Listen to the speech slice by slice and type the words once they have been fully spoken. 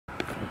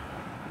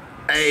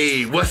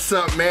Hey, what's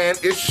up, man?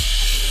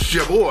 It's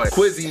your boy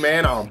Quizzy,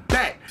 man. I'm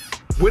back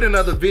with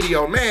another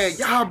video, man.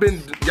 Y'all,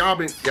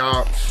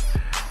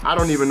 I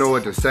don't even know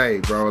what to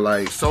say, bro.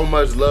 Like, so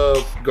much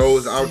love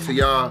goes out to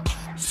y'all.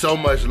 So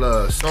much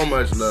love, so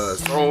much love,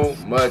 so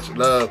much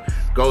love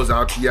goes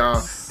out to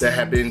y'all that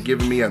have been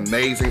giving me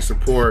amazing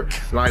support.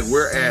 Like,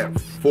 we're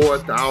at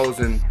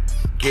 4,000,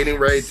 getting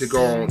ready to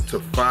go on to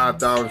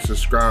 5,000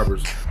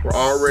 subscribers. We're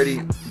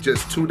already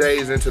just 2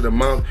 days into the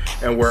month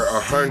and we're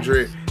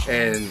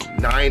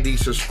 190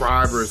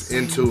 subscribers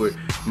into it.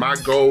 My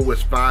goal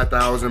was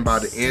 5,000 by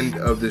the end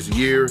of this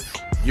year.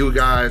 You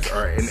guys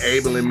are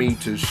enabling me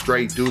to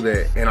straight do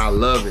that, and I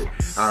love it.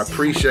 I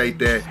appreciate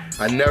that.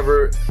 I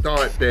never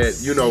thought that,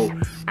 you know,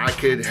 I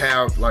could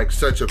have like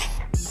such a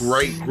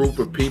great group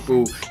of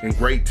people and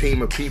great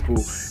team of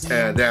people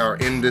that are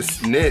in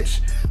this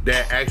niche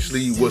that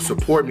actually will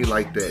support me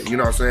like that. You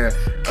know what I'm saying?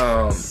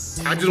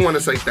 I just want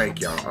to say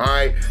thank y'all. All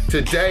right,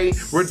 today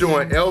we're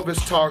doing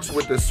Elvis Talks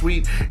with the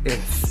Sweet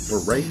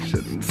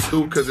Inspirations,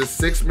 because it's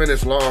 6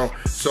 minutes long.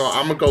 So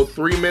I'm gonna go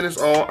 3 minutes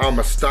on. I'm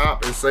gonna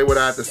stop and say what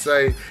I have to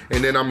say,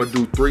 and then I'm gonna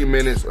do 3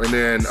 minutes, and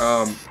then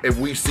if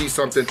we see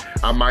something,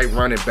 I might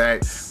run it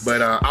back.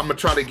 But I'm gonna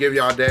try to give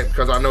y'all that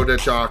because I know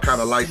that y'all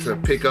kind of like to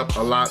pick up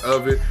a lot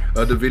of it,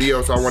 of the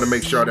video. So I want to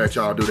make sure that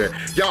y'all do that.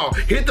 Y'all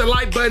hit the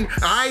like button,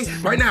 all right?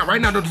 Right now,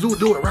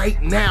 do it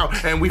right now,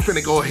 and we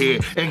finna go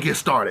ahead and get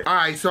started. All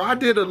right, so I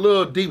did a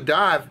little deep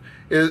dive,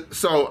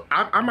 so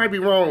I might be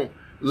wrong.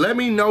 Let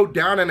me know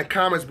down in the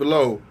comments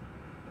below.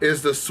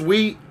 Is the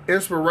Sweet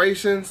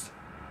Inspirations,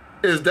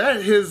 is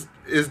that his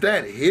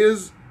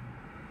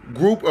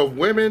group of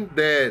women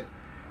that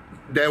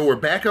were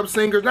backup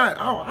singers? I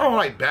don't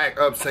like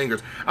backup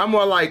singers. I'm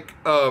more like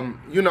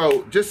you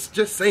know, just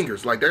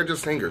singers. Like, they're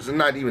just singers and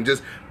not even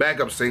just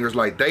backup singers.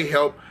 Like, they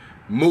help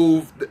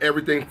move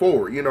everything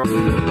forward, you know.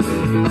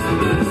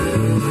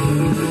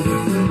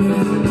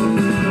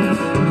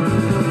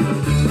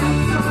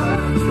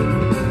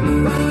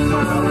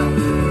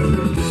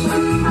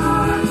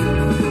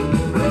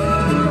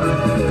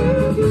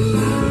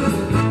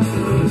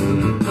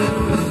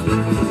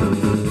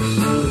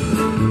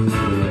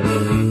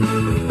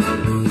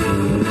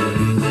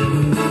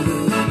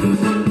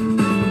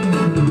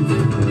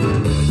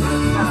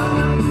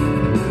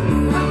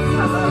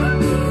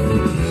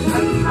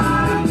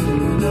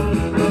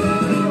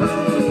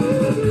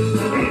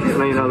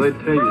 They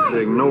tell you to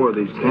ignore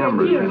these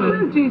cameras. You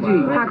know. Gigi,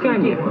 how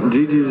can you?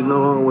 Gigi's no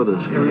longer with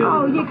us.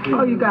 Oh,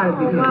 you gotta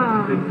be good.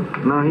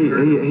 No, he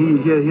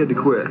had to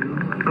quit.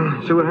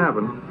 See what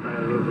happened?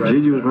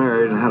 Gigi was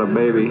married and had a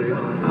baby,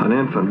 an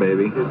infant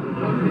baby,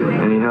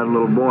 and he had a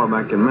little boy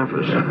back in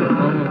Memphis.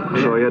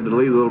 So he had to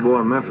leave the little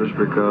boy in Memphis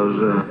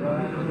because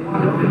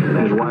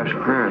his wife's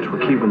parents were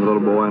keeping the little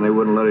boy and they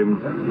wouldn't let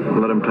him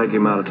take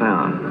him out of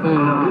town.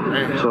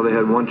 So they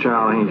had one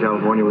child in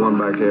California, one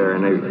back there,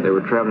 and they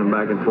were traveling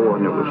back and forth,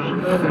 and it was a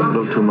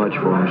little too much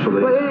for him. So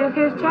they. But it's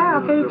his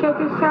child. Can you take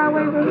his child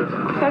away from his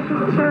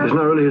child? It's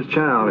not really his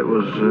child. It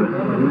was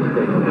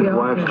his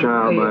wife's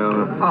child by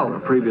a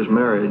previous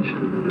marriage.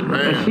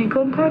 And she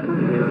couldn't take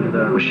him?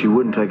 Well, she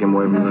wouldn't take him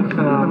away from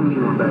him.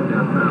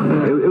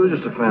 It was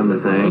just a family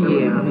thing.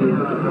 Yeah.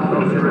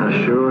 I'm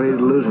sure he'd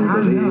lose him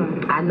because he.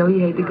 I know he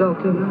had to go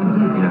too.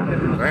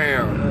 Yeah.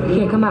 Damn. He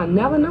can't come out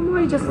never no more.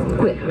 He just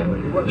quit.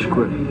 Just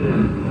quit.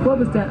 What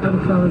was that other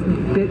fellow's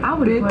name? I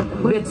would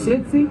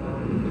Bitsy.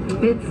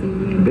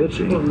 Bitsy.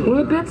 Bitsy. Was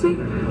it Bitsy?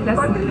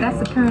 That's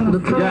the colonel. The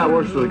guy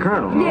works for the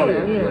colonel.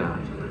 Yeah.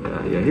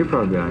 Yeah, he'll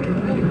probably be out here.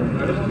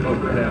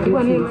 He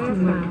wasn't here last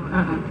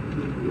time.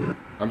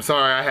 I'm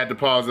sorry, I had to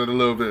pause it a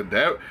little bit.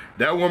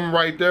 That woman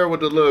right there with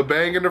the little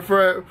bang in the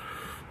front,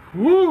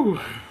 woo,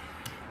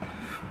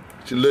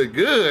 she look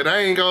good. I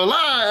ain't gonna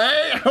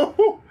lie, eh?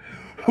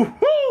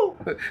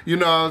 You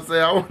know what I'm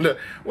saying? I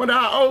wonder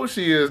how old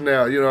she is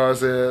now. You know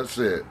what I'm saying?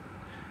 Shit.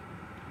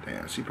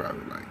 Damn, she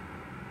probably like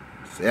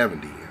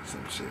 70 or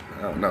some shit.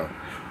 I don't know.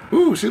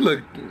 Ooh, she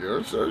look a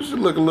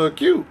little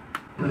cute.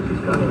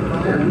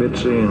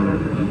 Bitsy and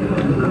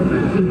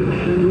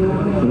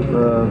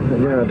the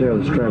guy right there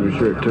with the striped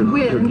shirt took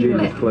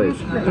Gigi's place.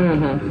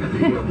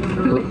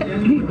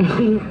 We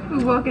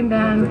were walking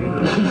down to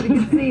the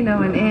casino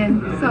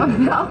and so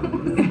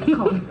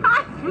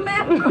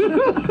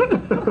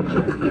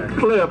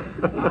Flip.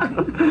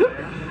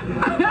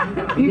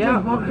 He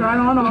just walked right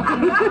on off.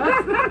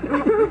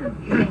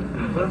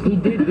 He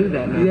did do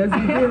that. Yes,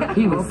 he did.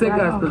 He was sick of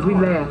us because we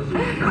laughed.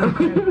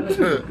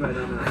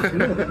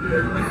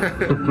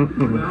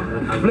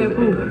 Flip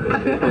who? Is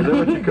that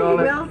what you call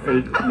it? I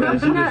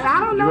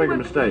don't know. You make a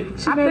mistake.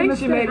 I think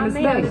she made a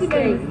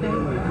mistake.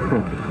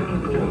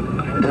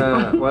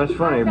 Well, it's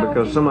funny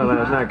because someone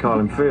last night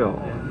called him Phil.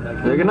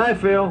 Good night,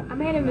 Phil. I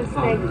made a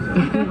mistake.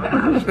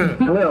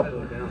 Flip.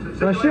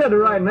 Now, she had the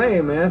right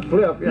name, man.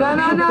 Flip. No.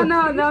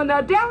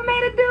 Devil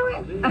made her do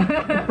it.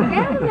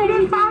 Devil made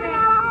it fall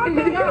out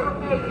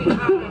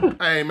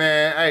Hey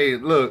man, hey,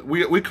 look,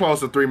 we close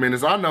to 3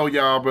 minutes. I know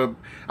y'all, but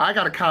I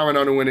gotta comment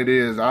on it when it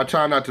is. I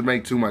try not to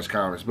make too much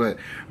comments, but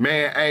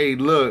man, hey,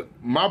 look,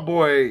 my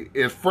boy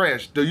is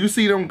fresh. Do you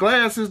see them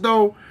glasses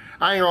though?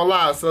 I ain't gonna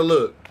lie. So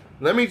look,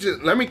 let me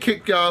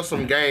kick y'all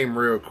some game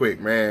real quick,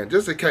 man,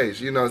 just in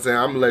case. You know what I'm saying?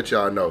 I'm gonna let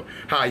y'all know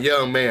how a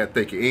young man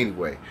thinking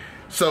anyway.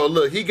 So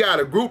look, he got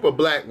a group of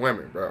black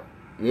women, bro.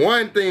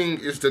 One thing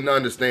is to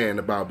understand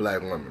about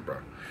black women, bro.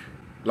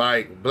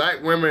 Like,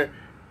 black women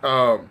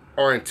are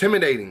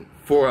intimidating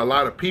for a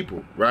lot of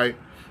people, right?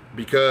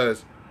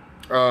 Because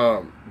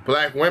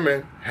black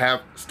women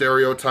have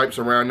stereotypes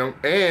around them,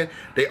 and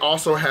they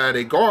also had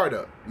a guard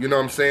up. You know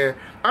what I'm saying?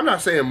 I'm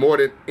not saying more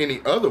than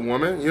any other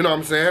woman. You know what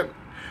I'm saying?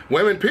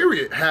 Women,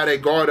 period, had a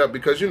guard up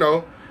because you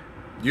know,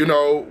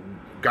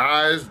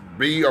 guys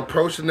be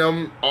approaching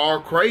them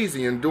all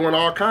crazy and doing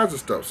all kinds of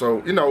stuff.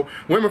 So you know,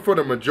 women for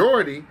the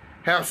majority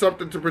have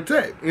something to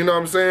protect. You know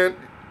what I'm saying?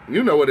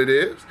 You know what it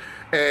is.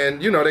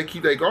 And, you know, they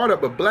keep their guard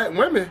up. But black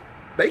women,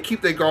 they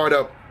keep their guard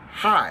up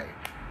high.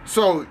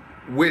 So,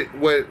 with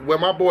what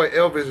my boy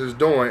Elvis is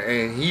doing,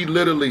 and he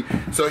literally,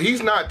 so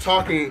he's not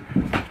talking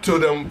to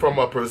them from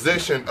a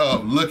position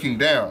of looking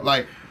down.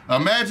 Like,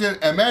 imagine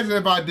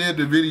if I did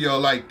the video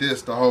like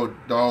this the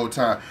whole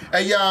time.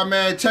 Hey, y'all,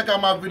 man, check out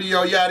my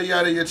video, yada,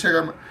 yada, yada, check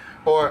out my,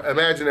 or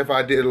imagine if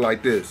I did it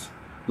like this.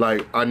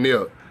 Like, I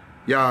kneel.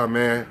 Y'all,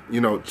 man, you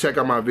know, check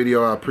out my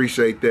video. I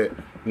appreciate that.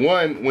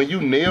 One, when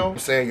you kneel, I'm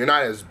saying you're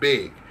not as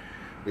big.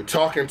 You're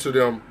talking to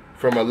them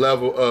from a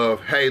level of,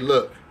 hey,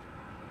 look,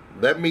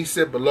 let me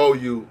sit below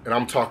you and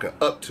I'm talking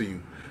up to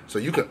you so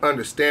you can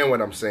understand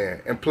what I'm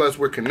saying. And plus,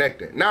 we're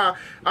connected. Now,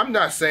 I'm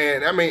not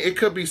saying, I mean, it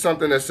could be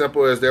something as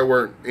simple as there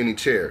weren't any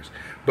chairs.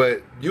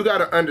 But you got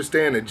to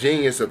understand the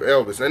genius of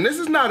Elvis. And this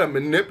is not a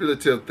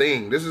manipulative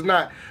thing. This is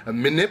not a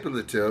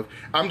manipulative.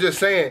 I'm just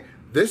saying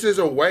this is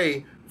a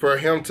way for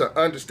him to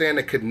understand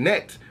and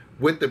connect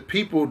with the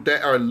people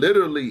that are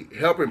literally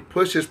helping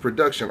push his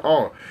production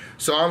on.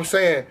 So I'm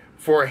saying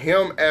for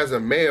him as a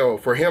male,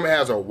 for him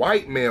as a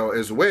white male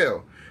as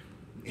well,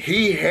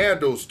 he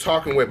handles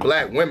talking with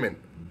black women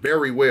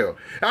very well.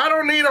 I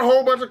don't need a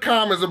whole bunch of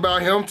comments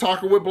about him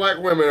talking with black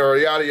women or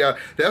yada yada.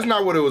 That's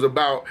not what it was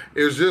about.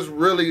 It was just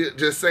really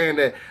just saying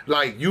that,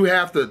 like, you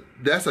have to,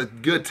 that's a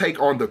good take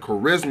on the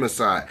charisma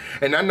side.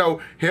 And I know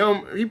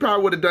him, he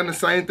probably would have done the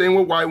same thing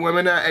with white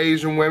women or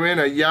Asian women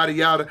or yada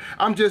yada.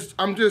 I'm just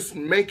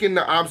making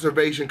the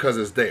observation because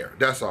it's there.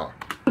 That's all.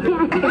 Oh,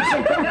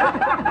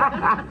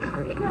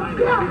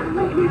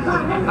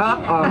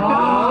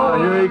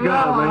 here he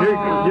comes, man.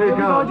 Here he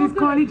comes. These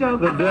corny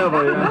jokes. The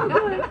devil,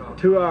 yeah.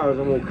 2 hours,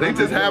 I'm gonna They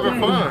just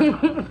having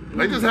fun.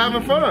 They just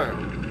having fun.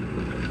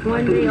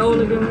 One day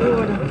older than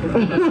water.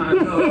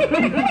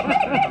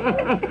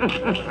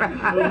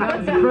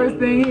 That's the first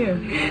thing here.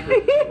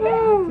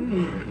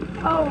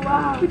 Oh,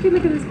 wow. Would you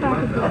look at this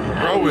pocketbook?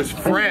 Bro is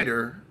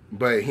Fredder,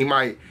 but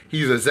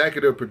he's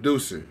executive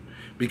producer.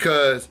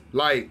 Because,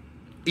 like,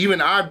 even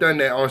I've done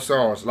that on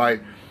songs.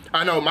 Like,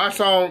 I know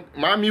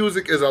my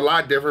music is a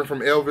lot different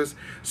from Elvis,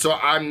 so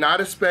I'm not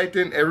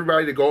expecting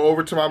everybody to go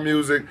over to my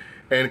music,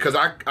 and because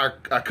I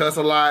cuss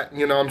a lot,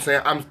 you know what I'm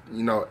saying?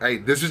 You know, hey,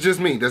 this is just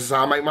me. This is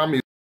how I make my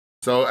music.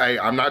 So, hey,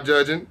 I'm not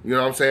judging, you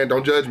know what I'm saying?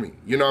 Don't judge me,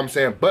 you know what I'm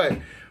saying? But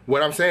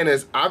what I'm saying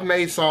is I've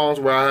made songs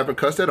where I haven't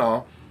cussed at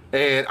all,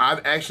 and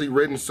I've actually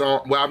written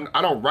songs, well,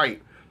 I don't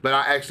write, but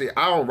I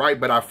don't write,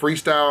 but I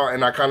freestyle,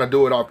 and I kind of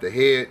do it off the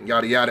head,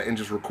 yada yada, and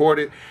just record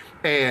it.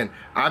 And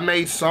I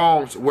made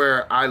songs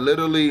where I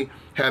literally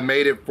have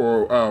made it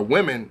for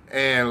women,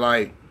 and,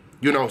 like,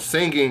 you know,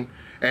 singing,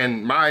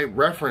 and my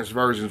reference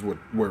versions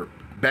were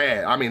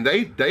bad. I mean,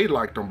 they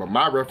liked them, but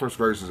my reference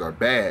versions are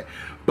bad.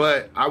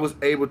 But I was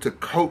able to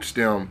coach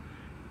them.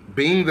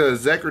 Being the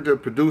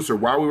executive producer,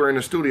 while we were in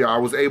the studio, I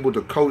was able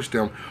to coach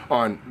them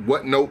on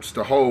what notes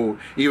to hold,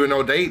 even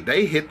though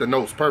they hit the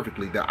notes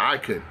perfectly that I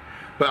couldn't.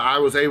 But I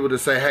was able to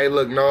say, hey,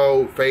 look,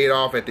 no, fade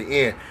off at the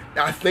end.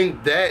 I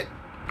think that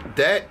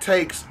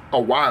takes a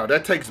while.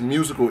 That takes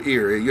musical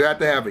ear. You have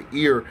to have an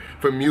ear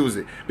for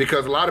music,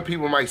 because a lot of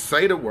people might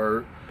say the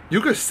word. You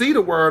could see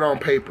the word on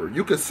paper.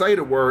 You could say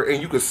the word and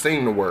you could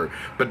sing the word.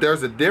 But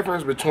there's a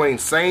difference between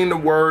saying the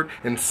word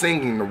and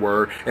singing the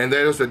word. And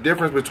there's a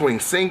difference between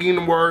singing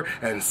the word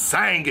and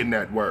singing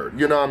that word.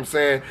 You know what I'm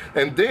saying?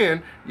 And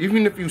then,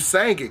 even if you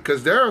sang it,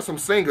 because there are some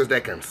singers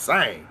that can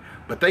sing,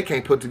 but they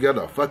can't put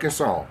together a fucking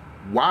song.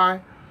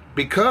 Why?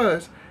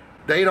 Because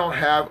they don't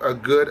have a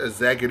good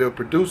executive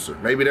producer.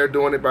 Maybe they're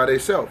doing it by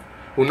themselves.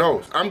 Who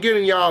knows? I'm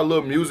giving y'all a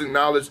little music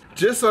knowledge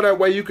just so that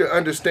way you can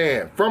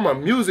understand from a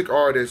music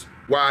artist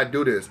why I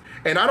do this.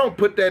 And I don't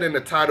put that in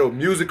the title,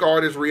 Music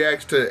Artist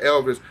Reacts to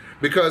Elvis,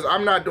 because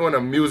I'm not doing a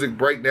music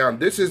breakdown.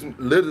 This is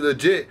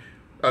legit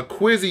a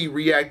Quizzy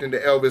reacting to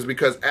Elvis,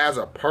 because as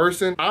a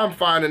person, I'm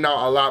finding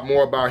out a lot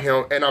more about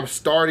him, and I'm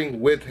starting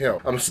with him.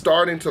 I'm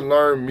starting to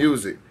learn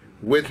music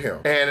with him,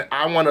 and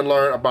I want to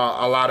learn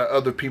about a lot of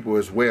other people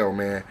as well,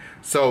 man.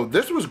 So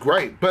this was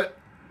great, but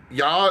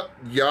y'all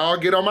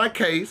get on my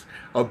case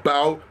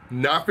about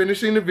not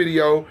finishing the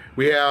video.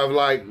 We have,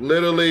 like,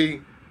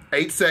 literally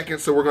 8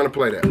 seconds, so we're gonna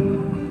play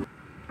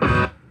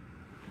that.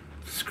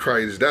 It's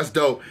crazy, that's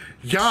dope.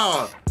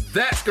 Y'all,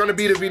 that's gonna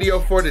be the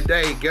video for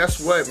today. Guess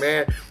what,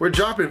 man? We're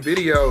dropping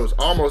videos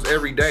almost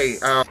every day.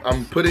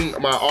 I'm putting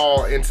my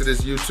all into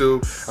this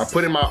YouTube. I'm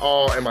putting my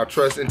all and my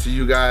trust into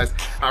you guys.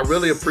 I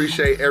really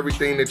appreciate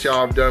everything that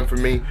y'all have done for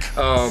me.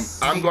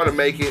 I'm gonna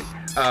make it.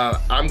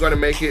 I'm gonna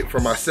make it for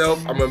myself.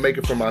 I'm gonna make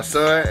it for my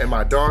son and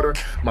my daughter,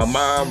 my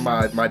mom,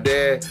 my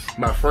dad,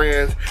 my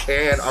friends,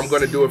 and I'm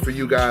gonna do it for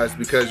you guys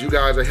because you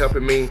guys are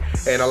helping me.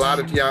 And a lot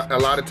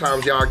of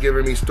times y'all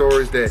giving me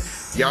stories that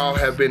y'all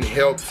have been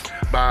helped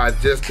by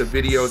just the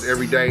videos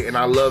every day, and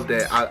I love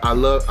that. I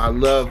love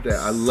that.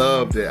 I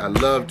love that. I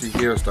love to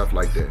hear stuff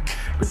like that.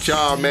 But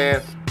y'all,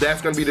 man,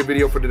 that's gonna be the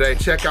video for today.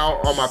 Check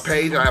out on my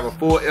page. I have a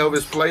full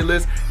Elvis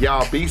playlist.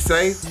 Y'all be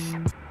safe.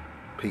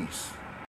 Peace.